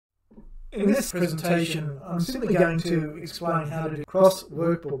In this presentation, I'm simply going to explain how to do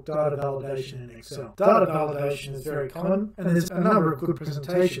cross-workbook data validation in Excel. Data validation is very common, and there's a number of good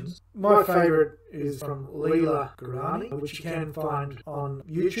presentations. My favourite is from Leela Gurani, which you can find on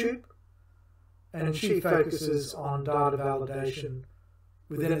YouTube, and she focuses on data validation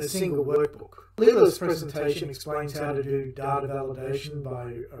within a single workbook. Leela's presentation explains how to do data validation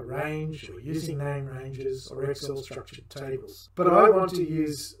by a range or using name ranges or Excel structured tables. But I want to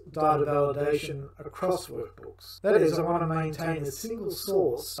use data validation across workbooks. That is, I want to maintain a single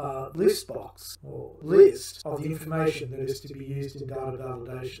source list box or list of the information that is to be used in data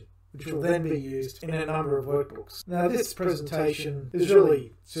validation, which will then be used in a number of workbooks. Now, this presentation is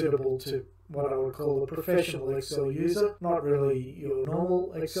really suitable to what I would call a professional Excel user, not really your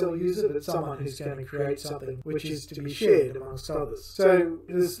normal Excel user, but someone who's going to create something which is to be shared amongst others. So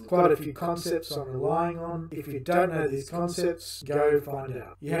there's quite a few concepts I'm relying on. If you don't know these concepts, go find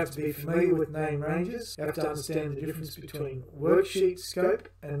out. You have to be familiar with name ranges. You have to understand the difference between worksheet scope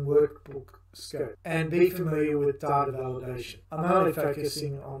and workbook scope, and be familiar with data validation. I'm only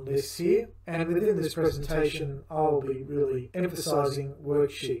focusing on lists here, and within this presentation I'll be really emphasizing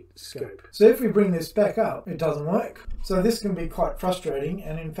worksheet scope. So if we bring this back up, it doesn't work. So this can be quite frustrating,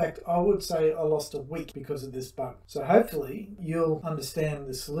 and in fact I would say I lost a week because of this bug. So hopefully you'll understand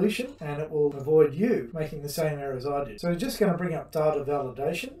the solution and it will avoid you making the same errors I did. So we're just going to bring up data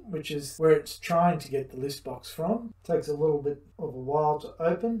validation, which is where it's trying to get the list box from. It takes a little bit of a while to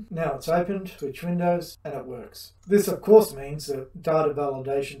open. Now it's opened, switch windows, and it works. This of course means that data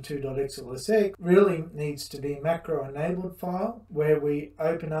validation 2.xlsx really needs to be a macro enabled file where we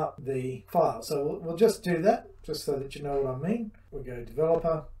open up the file. So we'll just do that just so that you know what I mean. We go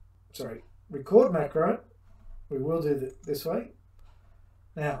record macro. We will do it this way.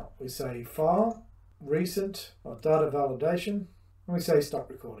 Now we say file, recent, or data validation, and we say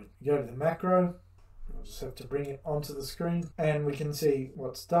stop recording. We go to the macro. We'll just have to bring it onto the screen and we can see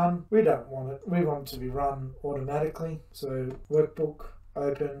what's done. We don't want it. We want it to be run automatically. So workbook,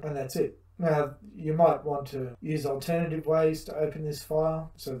 open, and that's it. Now you might want to use alternative ways to open this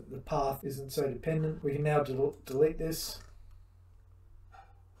file so that the path isn't so dependent. We can now delete this.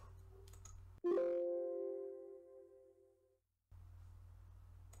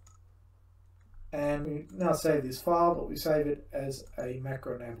 And we now save this file, but we save it as a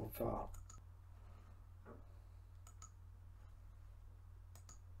macro enabled file.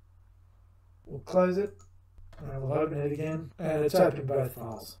 We'll close it, and we'll open it again, and it's opened both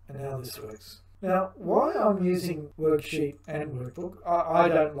files, and now this works. Now, why I'm using worksheet and workbook, I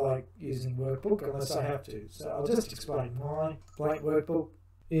don't like using workbook unless I have to, so I'll just explain why. Blank workbook.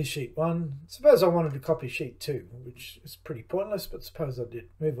 Here's sheet 1. Suppose I wanted to copy sheet 2, which is pretty pointless, but suppose I did.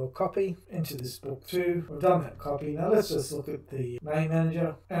 Move or copy into this book 2. We've done that copy. Now let's just look at the name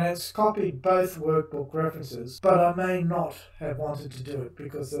manager. And it's copied both workbook references, but I may not have wanted to do it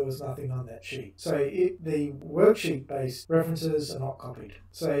because there was nothing on that sheet. So the worksheet-based references are not copied.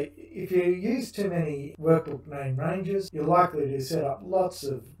 So if you use too many workbook name ranges, you're likely to set up lots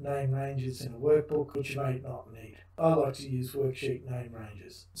of name ranges in a workbook, which you may not need. I like to use worksheet name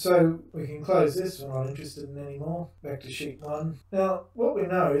ranges. So we can close this, we're not interested in any more. Back to sheet 1. Now what we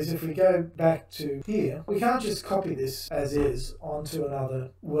know is if we go back to here, we can't just copy this as is onto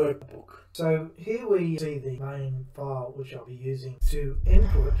another workbook. So here we see the main file which I'll be using to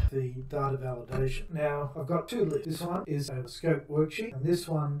input the data validation. Now I've got two lists. This one is a scope worksheet and this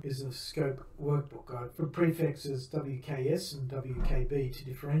one is a scope workbook. I've put prefixes WKS and WKB to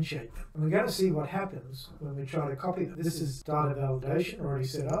differentiate them. And we're going to see what happens when we try to copy them. This is data validation already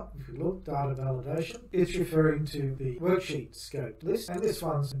set up. If you look, data validation, it's referring to the worksheet scope list, and this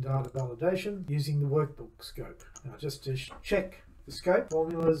one's in data validation using the workbook scope. Now just to check the scope,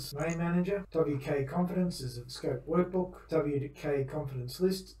 formulas, name manager, WK confidence is a scope workbook, WK confidence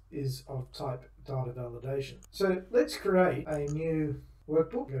list is of type data validation. So let's create a new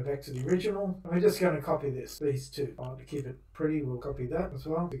workbook. Go back to the original, and we're just going to copy these two. To keep it pretty, we'll copy that as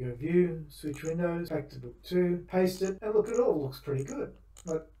well. We go view, switch windows, back to book 2, paste it, and look, it all looks pretty good.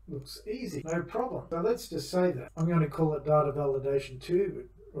 That looks easy, no problem. So let's just save that. I'm going to call it data validation 2, but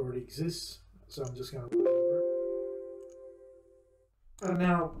it already exists, so I'm just going to and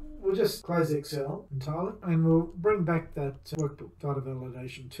now we'll just close Excel entirely and we'll bring back that workbook, data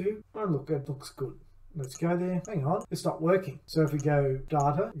validation 2. And look, it looks good. Let's go there. Hang on, it's not working. So if we go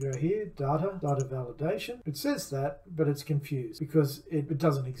data, go here, data validation. It says that, but it's confused because it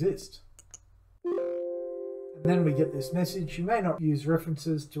doesn't exist. And then we get this message, you may not use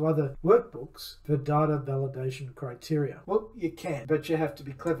references to other workbooks for data validation criteria. Well, you can, but you have to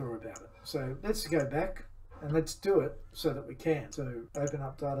be clever about it. So let's go back And let's do it so that we can. So open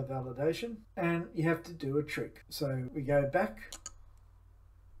up data validation and you have to do a trick. So we go back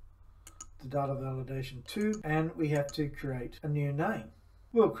to data validation 2 and we have to create a new name.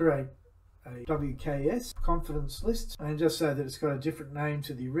 We'll create a WKS confidence list, and just so that it's got a different name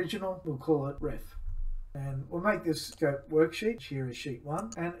to the original, we'll call it ref. And we'll make this scope worksheet. Here is sheet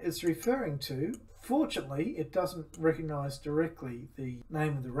 1, and it's referring to, fortunately it doesn't recognize directly the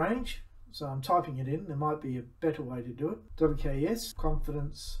name of the range, so I'm typing it in. There might be a better way to do it. WKS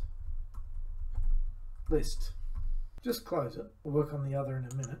confidence list. Just close it. We'll work on the other in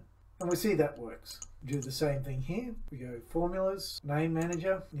a minute. And we see that works. We do the same thing here. We go formulas, name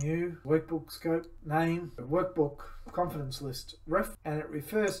manager, new, workbook scope, name, workbook confidence list ref, and it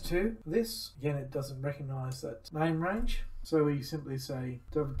refers to this. Again, it doesn't recognize that name range. So we simply say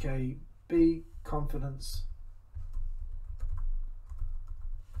WKB confidence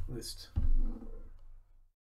list.